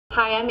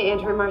Hi, I'm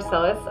Andrea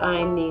Marcellus.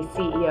 I'm the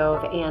CEO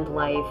of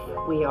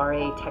AndLife. We are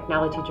a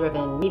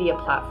technology-driven media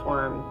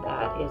platform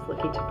that is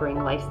looking to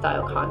bring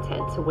lifestyle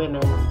content to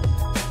women.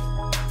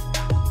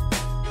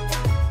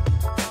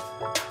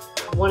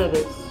 One of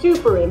the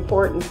super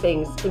important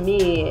things to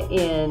me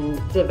in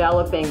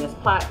developing this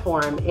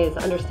platform is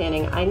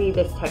understanding I need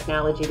this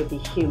technology to be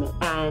human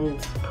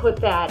and put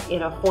that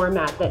in a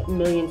format that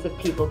millions of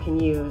people can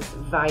use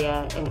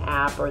via an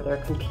app or their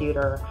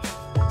computer.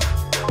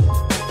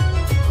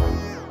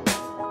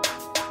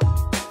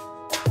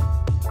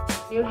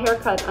 New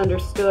Haircut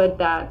understood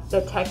that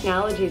the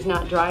technology is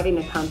not driving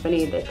the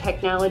company. The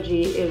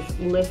technology is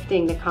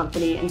lifting the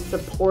company and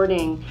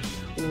supporting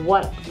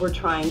what we're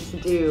trying to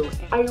do.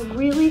 I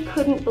really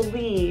couldn't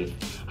believe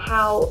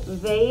how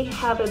they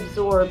have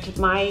absorbed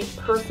my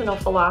personal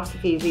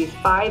philosophies, these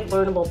 5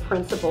 learnable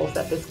principles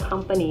that this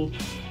company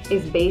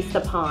is based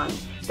upon.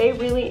 They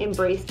really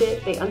embraced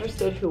it. They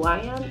understood who I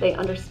am, they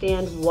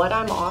understand what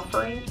I'm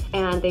offering,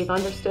 and they've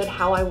understood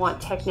how I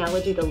want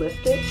technology to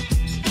lift it.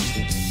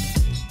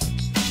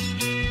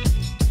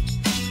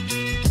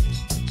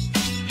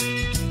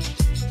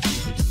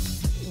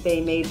 They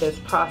made this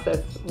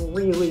process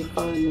really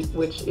fun,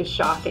 which is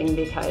shocking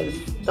because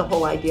the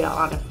whole idea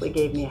honestly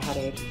gave me a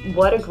headache.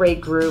 What a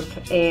great group,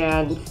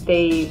 and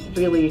they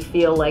really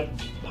feel like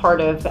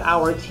part of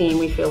our team.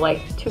 We feel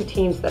like 2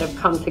 teams that have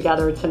come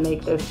together to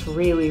make this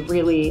really,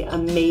 really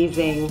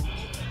amazing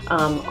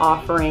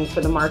offering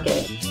for the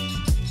market.